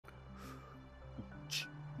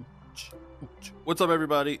What's up,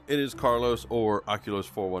 everybody? It is Carlos, or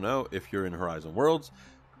Oculus410 if you're in Horizon Worlds.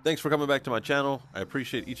 Thanks for coming back to my channel. I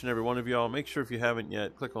appreciate each and every one of y'all. Make sure if you haven't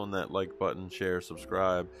yet, click on that like button, share,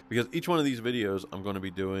 subscribe, because each one of these videos I'm going to be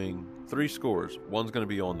doing 3 scores. One's going to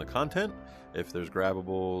be on the content, if there's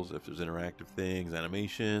grabbables, if there's interactive things,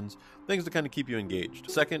 animations, things to kind of keep you engaged.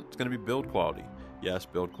 Second, it's going to be build quality. Yes,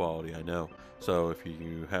 build quality, I know. So if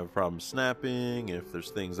you have problems snapping, if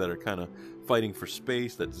there's things that are kind of fighting for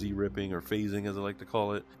space, that Z-ripping or phasing as I like to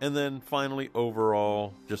call it. And then finally,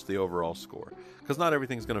 overall, just the overall score. Because not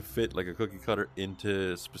everything's going to fit like a cookie cutter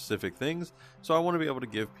into specific things. So I want to be able to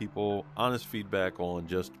give people honest feedback on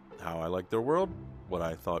just how I like their world, what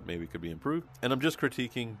I thought maybe could be improved. And I'm just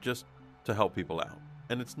critiquing just to help people out.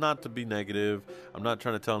 And it's not to be negative. I'm not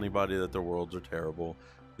trying to tell anybody that their worlds are terrible.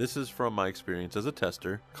 This is from my experience as a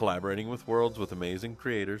tester, collaborating with worlds with amazing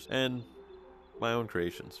creators, and my own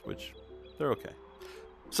creations, which they're okay.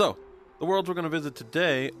 So, the worlds we're going to visit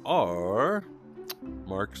today are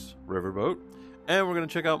Mark's Riverboat, and we're going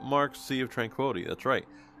to check out Mark's Sea of Tranquility. That's right.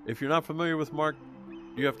 If you're not familiar with Mark,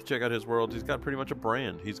 you have to check out his worlds. He's got pretty much a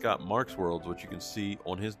brand. He's got Mark's Worlds, which you can see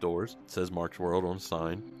on his doors. It says Mark's World on the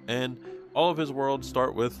sign. And all of his worlds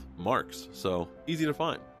start with Mark's, so easy to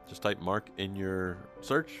find. Just type Mark in your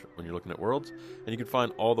search when you're looking at worlds, and you can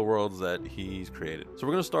find all the worlds that he's created. So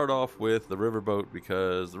we're going to start off with the Riverboat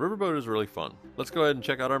because the Riverboat is really fun. Let's go ahead and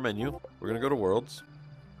check out our menu. We're going to go to Worlds.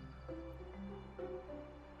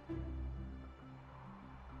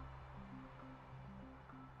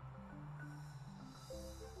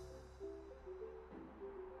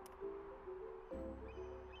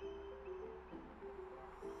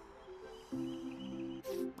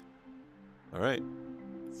 All right.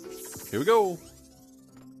 Here we go.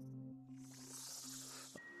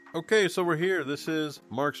 Okay, so we're here. This is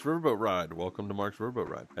Mark's Riverboat Ride. Welcome to Mark's Riverboat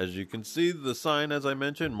Ride. As you can see, the sign, as I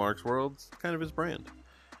mentioned, Mark's Worlds, kind of his brand.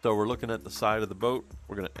 So we're looking at the side of the boat.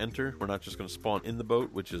 We're going to enter. We're not just going to spawn in the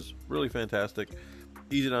boat, which is really fantastic.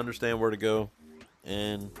 Easy to understand where to go.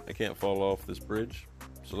 And I can't fall off this bridge.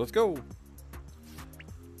 So let's go.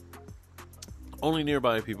 Only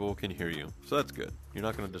nearby people can hear you, so that's good. You're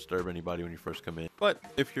not going to disturb anybody when you first come in. But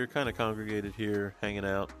if you're kind of congregated here, hanging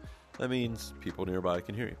out, that means people nearby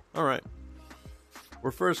can hear you. All right. We're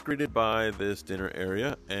first greeted by this dinner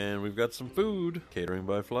area, and we've got some food. Catering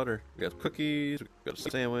by Flutter. We got cookies, we got a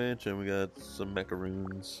sandwich, and we got some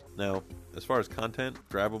macaroons. Now, as far as content,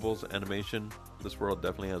 grabbables, animation, this world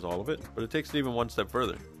definitely has all of it, but it takes it even one step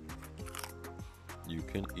further. You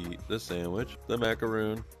can eat the sandwich, the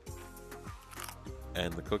macaroon,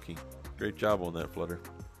 and the cookie. Great job on that, Flutter.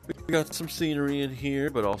 We got some scenery in here,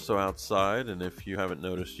 but also outside, and if you haven't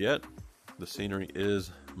noticed yet, the scenery is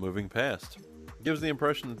moving past. It gives the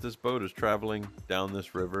impression that this boat is traveling down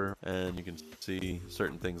this river, and you can see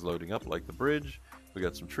certain things loading up, like the bridge. We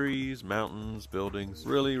got some trees, mountains, buildings.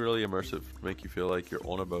 Really, really immersive. Make you feel like you're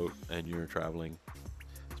on a boat and you're traveling.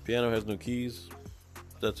 This piano has no keys.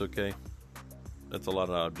 That's okay. That's a lot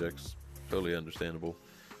of objects. Totally understandable.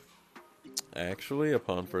 Actually,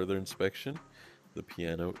 upon further inspection, the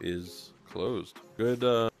piano is closed. Good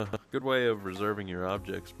way of reserving your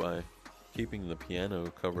objects by keeping the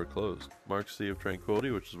piano cover closed. Mark's Sea of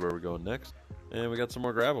Tranquility, which is where we're going next. And we got some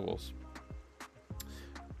more grabbables.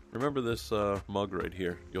 Remember this mug right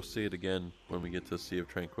here. You'll see it again when we get to Sea of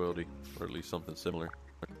Tranquility, or at least something similar.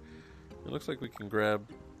 It looks like we can grab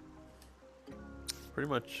pretty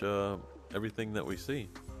much everything that we see.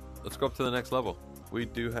 Let's go up to the next level. We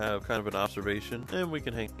do have kind of an observation, and we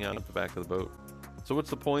can hang out at the back of the boat. So what's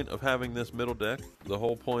the point of having this middle deck? The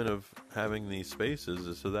whole point of having these spaces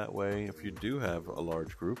is so that way, if you do have a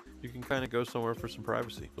large group, you can kind of go somewhere for some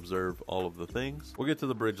privacy. Observe all of the things. We'll get to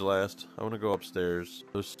the bridge last. I want to go upstairs.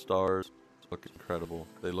 Those stars look incredible.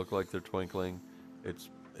 They look like they're twinkling.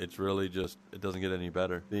 It's really just, it doesn't get any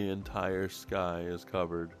better. The entire sky is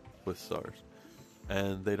covered with stars.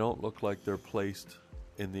 And they don't look like they're placed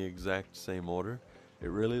in the exact same order. It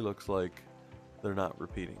really looks like they're not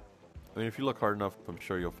repeating. I mean, if you look hard enough, I'm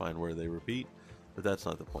sure you'll find where they repeat, but that's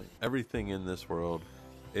not the point. Everything in this world,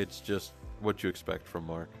 it's just what you expect from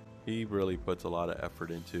Mark. He really puts a lot of effort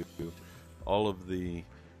into all of the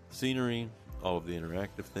scenery, all of the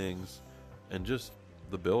interactive things, and just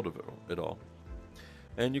the build of it all.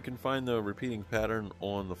 And you can find the repeating pattern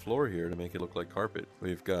on the floor here to make it look like carpet.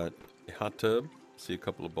 We've got a hot tub. See a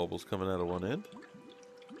couple of bubbles coming out of one end.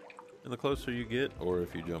 And the closer you get, or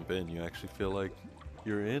if you jump in, you actually feel like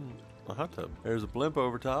you're in a hot tub. There's a blimp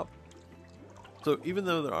over top. So even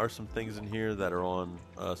though there are some things in here that are on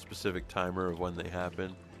a specific timer of when they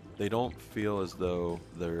happen, they don't feel as though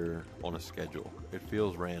they're on a schedule. It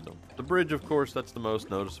feels random. The bridge, of course, that's the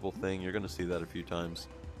most noticeable thing. You're going to see that a few times.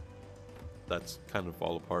 That's kind of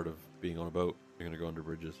all a part of being on a boat. You're going to go under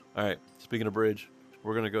bridges. All right, speaking of bridge,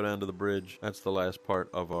 we're going to go down to the bridge. That's the last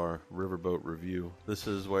part of our Riverboat review. This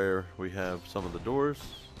is where we have some of the doors.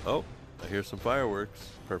 Oh, I hear some fireworks.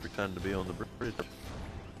 Perfect time to be on the bridge.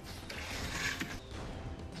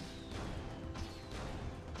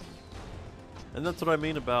 And that's what I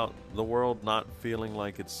mean about the world not feeling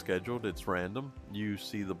like it's scheduled, it's random. You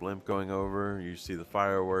see the blimp going over, you see the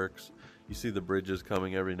fireworks, you see the bridges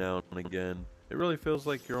coming every now and again. It really feels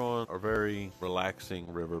like you're on a very relaxing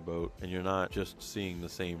riverboat and you're not just seeing the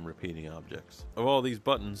same repeating objects. Of all these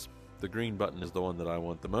buttons, the green button is the one that I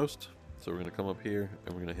want the most. So we're going to come up here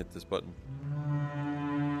and we're going to hit this button.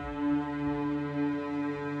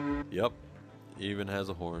 Yep, it even has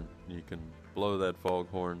a horn. You can blow that fog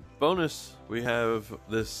horn. Bonus, we have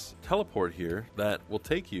this teleport here that will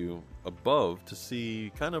take you above to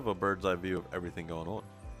see kind of a bird's eye view of everything going on.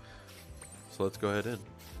 So let's go ahead in.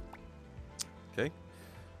 Okay,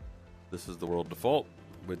 this is the world default,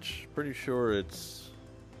 which pretty sure it's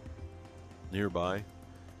nearby.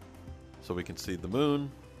 So we can see the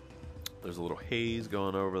moon. There's a little haze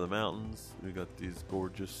going over the mountains. We got these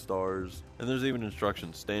gorgeous stars. And there's even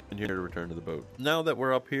instructions, stand here to return to the boat. Now that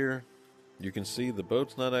we're up here, you can see the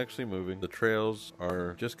boat's not actually moving. The trails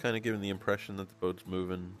are just kind of giving the impression that the boat's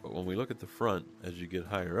moving. But when we look at the front, as you get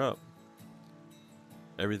higher up,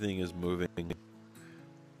 everything is moving.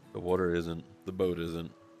 The water isn't, the boat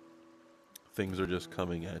isn't. Things are just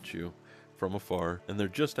coming at you from afar. And they're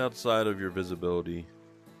just outside of your visibility.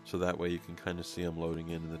 So that way you can kind of see them loading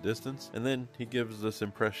in the distance. And then he gives this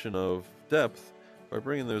impression of depth by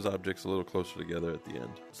bringing those objects a little closer together at the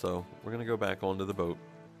end. So we're going to go back onto the boat.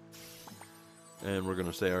 And we're going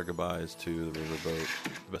to say our goodbyes to the riverboat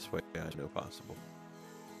the best way I know possible.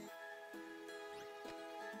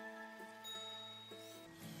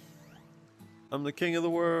 I'm the king of the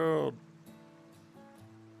world.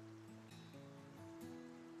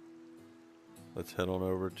 Let's head on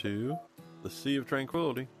over to the Sea of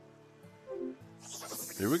Tranquility.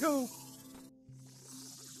 Here we go.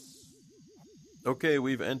 Okay,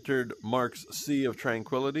 we've entered Mark's Sea of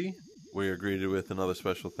Tranquility. We are greeted with another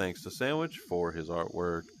special thanks to Sandwich for his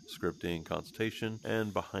artwork, scripting, consultation,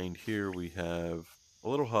 and behind here we have a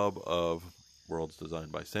little hub of worlds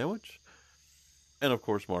designed by Sandwich, and of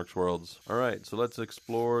course Mark's Worlds. Alright, so let's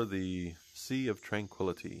explore the Sea of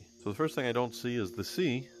Tranquility. So the first thing I don't see is the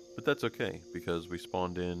sea, but that's okay, because we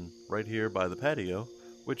spawned in right here by the patio,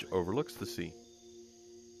 which overlooks the sea.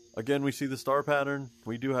 Again, we see the star pattern.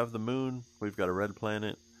 We do have the moon. We've got a red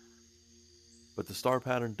planet. But the star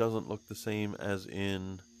pattern doesn't look the same as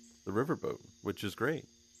in the riverboat, which is great.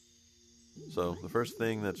 So the first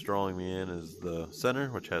thing that's drawing me in is the center,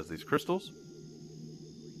 which has these crystals.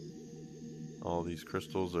 All these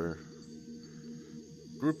crystals are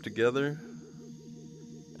grouped together,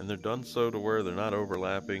 and they're done so to where they're not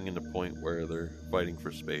overlapping in the point where they're fighting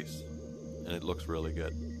for space. And it looks really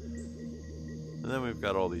good. And then we've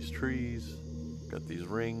got all these trees, got these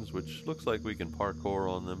rings, which looks like we can parkour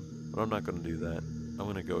on them, but I'm not going to do that. I'm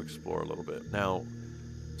going to go explore a little bit. Now,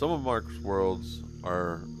 some of Mark's worlds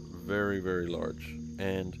are very, very large,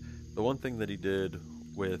 and the one thing that he did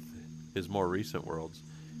with his more recent worlds,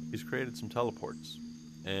 he's created some teleports,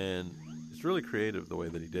 and it's really creative the way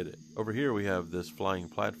that he did it. Over here we have this flying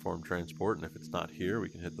platform transport, and if it's not here, we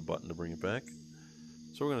can hit the button to bring it back.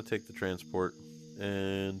 So we're going to take the transport,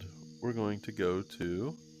 and we're going to go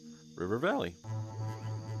to River Valley.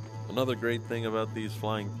 Another great thing about these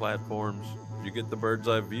flying platforms, you get the bird's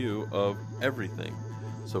eye view of everything.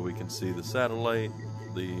 So we can see the satellite,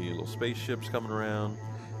 the little spaceships coming around.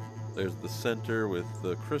 There's the center with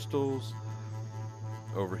the crystals.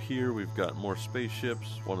 Over here we've got more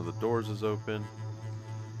spaceships. One of the doors is open.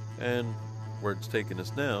 And where it's taking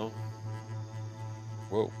us now,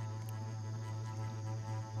 whoa.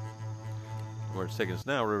 Where it's taking us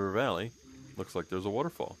now, River Valley, looks like there's a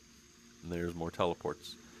waterfall. And there's more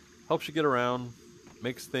teleports. Helps you get around,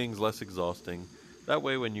 makes things less exhausting. That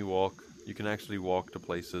way when you walk, you can actually walk to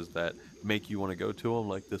places that make you want to go to them,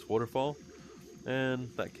 like this waterfall and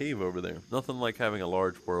that cave over there. Nothing like having a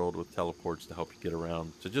large world with teleports to help you get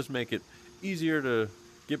around, to just make it easier to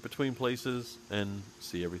get between places and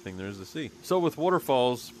see everything there is to see. So with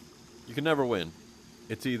waterfalls, you can never win.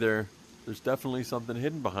 It's either there's definitely something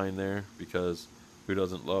hidden behind there, because who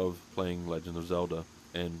doesn't love playing Legend of Zelda?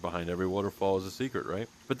 And behind every waterfall is a secret, right?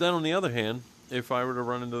 But then on the other hand, if I were to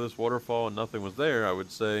run into this waterfall and nothing was there, I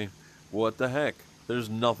would say, what the heck? There's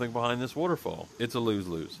nothing behind this waterfall. It's a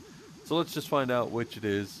lose-lose. So let's just find out which it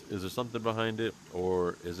is. Is there something behind it,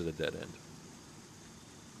 or is it a dead end?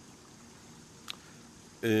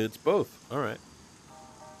 It's both. All right.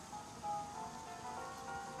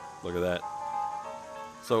 Look at that.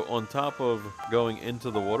 So on top of going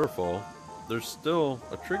into the waterfall, there's still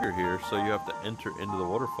a trigger here, so you have to enter into the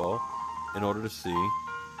waterfall in order to see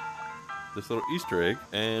this little Easter egg.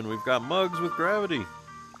 And we've got mugs with gravity.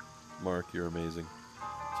 Mark, you're amazing.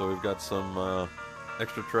 So we've got some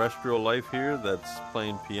extraterrestrial life here that's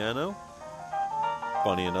playing piano.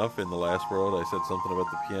 Funny enough, in the last world I said something about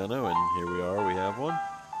the piano, and here we are, we have one.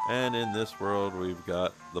 And in this world we've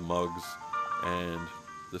got the mugs, and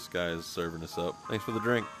this guy is serving us up. Thanks for the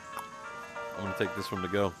drink. I'm going to take this one to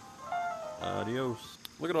go. Adios.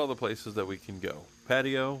 Look at all the places that we can go.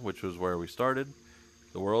 Patio, which was where we started.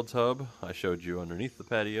 The World's Hub, I showed you underneath the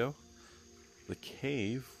patio. The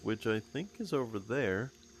cave, which I think is over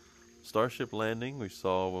there. Starship Landing, we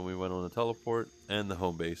saw when we went on the teleport. And the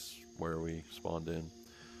home base, where we spawned in.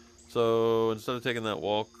 So instead of taking that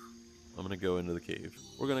walk, I'm going to go into the cave.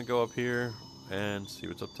 We're going to go up here and see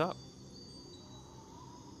what's up top.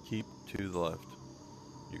 Keep to the left.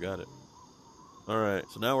 You got it. Alright,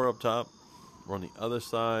 so now we're up top. We're on the other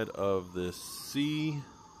side of this sea.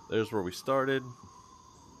 There's where we started.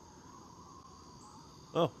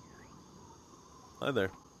 Oh. Hi there.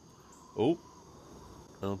 Oh.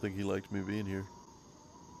 I don't think he liked me being here.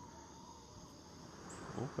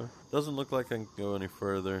 Okay. Doesn't look like I can go any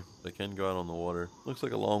further. They can go out on the water. Looks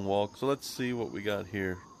like a long walk. So let's see what we got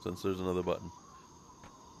here, since there's another button.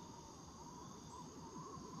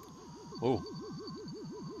 Oh.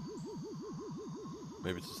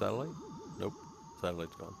 Maybe it's a satellite? Nope.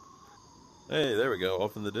 Satellite's gone. Hey, there we go.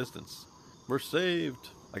 Off in the distance. We're saved.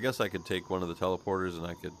 I guess I could take one of the teleporters and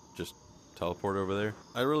I could just teleport over there.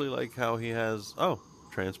 I really like how he has... Oh,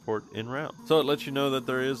 transport en route. So it lets you know that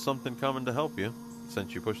there is something coming to help you,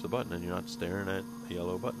 since you push the button and you're not staring at a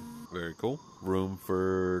yellow button. Very cool. Room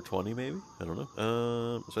for 20 maybe? I don't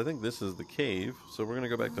know. So I think this is the cave. So we're going to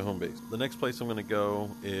go back to home base. The next place I'm going to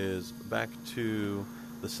go is back to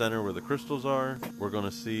the center where the crystals are. We're going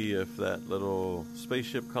to see if that little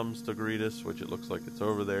spaceship comes to greet us, which it looks like it's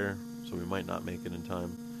over there. So we might not make it in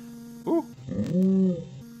time. Ooh!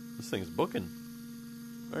 This thing's booking.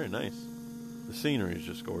 Very nice. The scenery is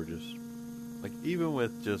just gorgeous. Like, even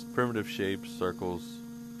with just primitive shapes, circles,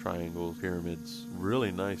 triangles, pyramids,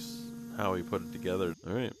 really nice how he put it together.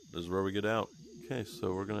 Alright, this is where we get out. Okay,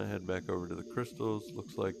 so we're gonna head back over to the crystals.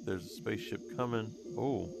 Looks like there's a spaceship coming.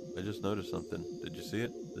 Oh, I just noticed something. Did you see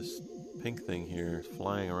it? This pink thing here is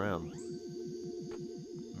flying around.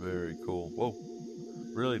 Very cool. Whoa.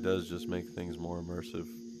 Really does just make things more immersive.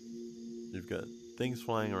 You've got things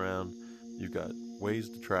flying around. You've got ways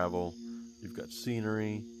to travel. You've got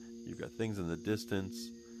scenery. You've got things in the distance,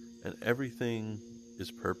 and everything is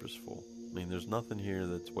purposeful. I mean, there's nothing here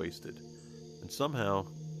that's wasted. And somehow,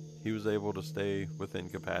 he was able to stay within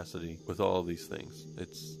capacity with all of these things.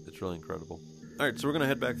 It's really incredible. Alright, so we're going to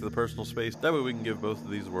head back to the personal space. That way we can give both of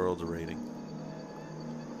these worlds a rating.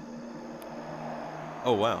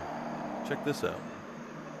 Oh, wow. Check this out.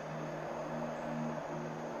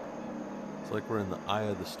 It's like we're in the eye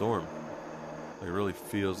of the storm. It really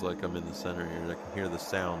feels like I'm in the center here. I can hear the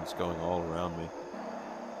sounds going all around me.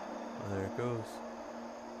 Oh, there it goes.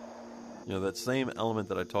 You know, that same element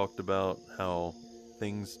that I talked about, how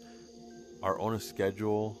things are on a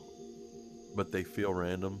schedule, but they feel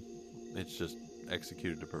random. It's just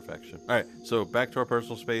executed to perfection. Alright, so back to our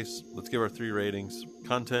personal space. Let's give our 3 ratings.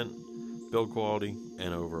 Content, build quality,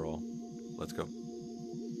 and overall. Let's go.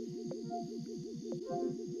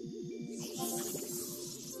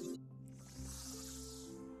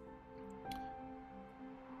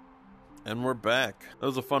 And we're back. That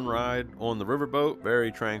was a fun ride on the Riverboat.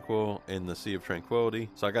 Very tranquil in the Sea of Tranquility.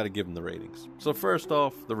 So I got to give them the ratings. So first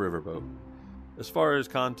off, the Riverboat. As far as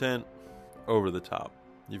content, over the top.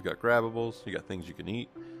 You've got grabbables. You got things you can eat.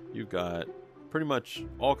 You've got pretty much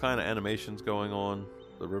all kind of animations going on.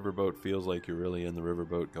 The Riverboat feels like you're really in the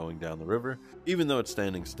riverboat going down the river, even though it's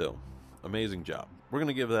standing still. Amazing job. We're going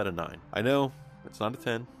to give that a 9. I know it's not a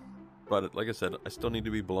 10. But like I said, I still need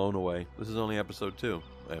to be blown away. This is only episode 2,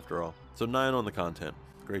 after all. So 9 on the content.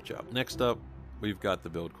 Great job. Next up, we've got the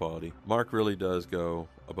build quality. Mark really does go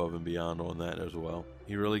above and beyond on that as well.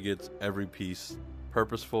 He really gets every piece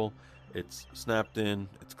purposeful. It's snapped in.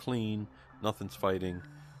 It's clean. Nothing's fighting.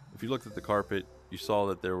 If you looked at the carpet, you saw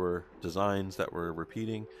that there were designs that were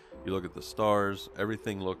repeating. You look at the stars,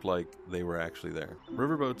 everything looked like they were actually there.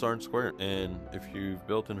 Riverboats aren't square. And if you've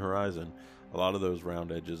built in Horizon, A lot of those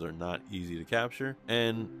round edges are not easy to capture,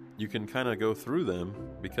 and you can kind of go through them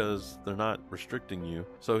because they're not restricting you.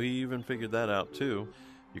 So he even figured that out too.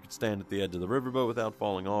 You can stand at the edge of the riverboat without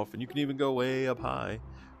falling off, and you can even go way up high.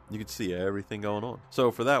 You can see everything going on.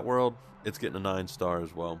 So for that world, it's getting a 9-star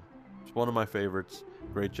as well. It's one of my favorites.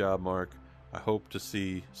 Great job, Mark. I hope to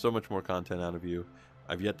see so much more content out of you.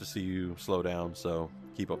 I've yet to see you slow down, so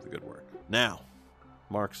keep up the good work. Now,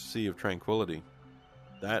 Mark's Sea of Tranquility.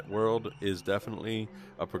 That world is definitely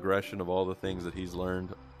a progression of all the things that he's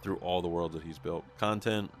learned through all the worlds that he's built.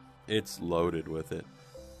 Content, it's loaded with it.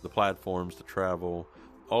 The platforms to travel,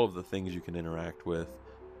 all of the things you can interact with.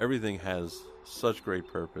 Everything has such great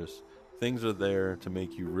purpose. Things are there to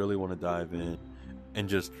make you really want to dive in and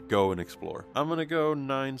just go and explore. I'm going to go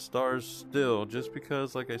 9 stars still, just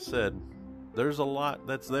because, like I said, there's a lot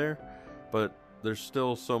that's there, but there's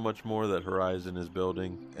still so much more that Horizon is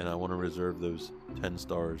building, and I want to reserve those 10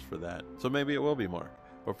 stars for that. So maybe it will be Mark,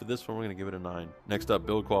 but for this one, we're going to give it a 9. Next up,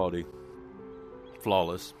 build quality.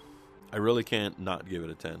 Flawless. I really can't not give it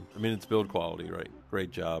a 10. I mean, it's build quality, right?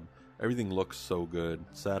 Great job. Everything looks so good.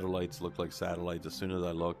 Satellites look like satellites as soon as I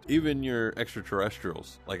looked. Even your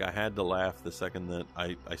extraterrestrials. Like, I had to laugh the second that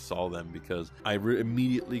I saw them, because I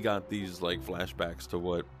immediately got these like flashbacks to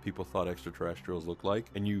what people thought extraterrestrials looked like.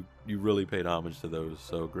 And you really paid homage to those.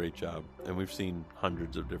 So great job. And we've seen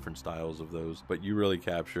hundreds of different styles of those, but you really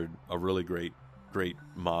captured a really great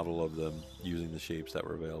model of them using the shapes that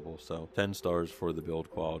were available. So 10 stars for the build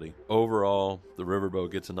quality. Overall, the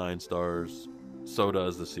Riverboat gets a 9 stars. So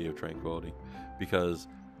does the Sea of Tranquility, because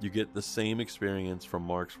you get the same experience from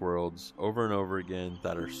Mark's worlds over and over again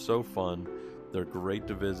that are so fun. They're great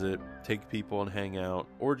to visit, take people and hang out,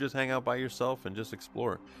 or just hang out by yourself and just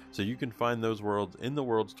explore. So you can find those worlds in the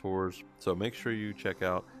Worlds Tours. So make sure you check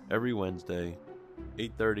out every Wednesday,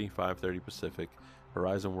 8:30, 5:30 Pacific,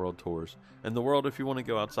 Horizon World Tours. And the world, if you want to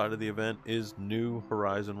go outside of the event, is New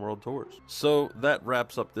Horizon World Tours. So that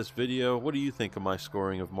wraps up this video. What do you think of my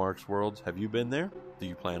scoring of Mark's worlds? Have you been there? Do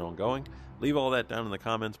you plan on going? Leave all that down in the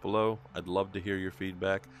comments below. I'd love to hear your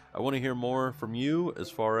feedback. I want to hear more from you as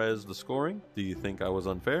far as the scoring. Do you think I was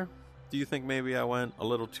unfair? Do you think maybe I went a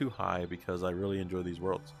little too high because I really enjoy these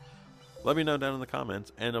worlds? Let me know down in the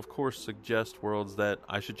comments, and of course suggest worlds that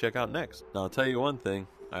I should check out next. Now I'll tell you one thing,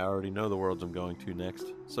 I already know the worlds I'm going to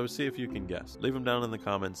next, so see if you can guess. Leave them down in the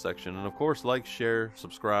comments section, and of course like, share,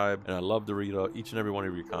 subscribe, and I love to read each and every one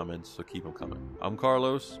of your comments, so keep them coming. I'm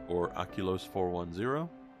Carlos, or Oculos410.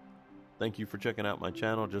 Thank you for checking out my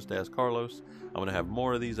channel, Just Ask Carlos. I'm going to have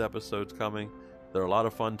more of these episodes coming. They're a lot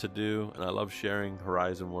of fun to do, and I love sharing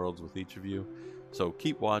Horizon worlds with each of you. So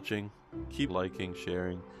keep watching, keep liking,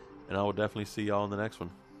 sharing, and I will definitely see y'all in the next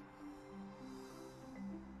one.